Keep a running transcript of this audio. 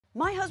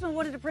My husband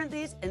wanted to print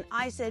these, and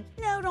I said,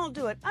 no, don't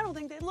do it. I don't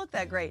think they look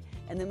that great.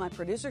 And then my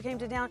producer came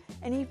to town,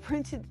 and he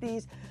printed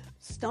these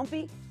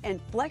Stumpy and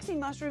Flexi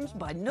mushrooms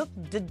by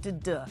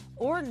NUKDDD,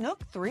 or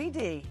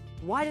Nook3D.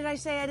 Why did I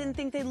say I didn't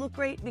think they'd look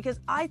great? Because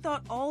I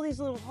thought all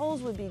these little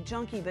holes would be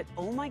junky, but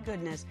oh my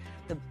goodness,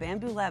 the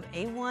BambuLab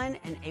A1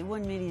 and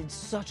A1 Mini did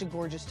such a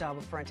gorgeous job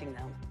of printing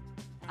them.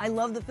 I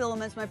love the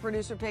filaments my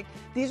producer picked.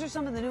 These are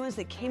some of the new ones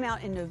that came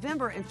out in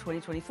November of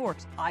 2024.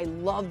 I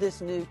love this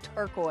new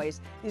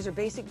turquoise. These are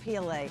basic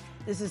PLA.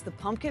 This is the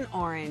pumpkin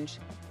orange.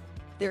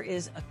 There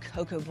is a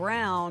cocoa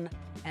brown,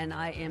 and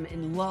I am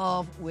in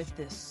love with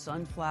this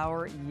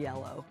sunflower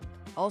yellow.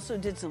 Also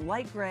did some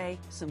light gray,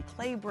 some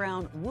clay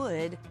brown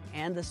wood,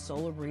 and the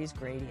solar breeze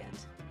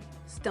gradient.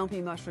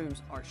 Stumpy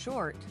mushrooms are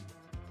short.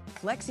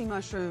 Flexi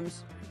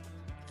mushrooms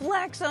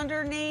flex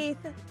underneath.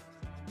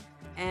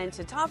 And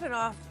to top it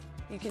off,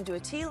 you can do a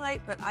tea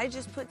light, but I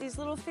just put these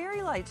little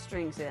fairy light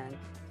strings in,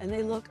 and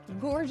they look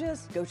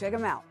gorgeous. Go check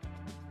them out.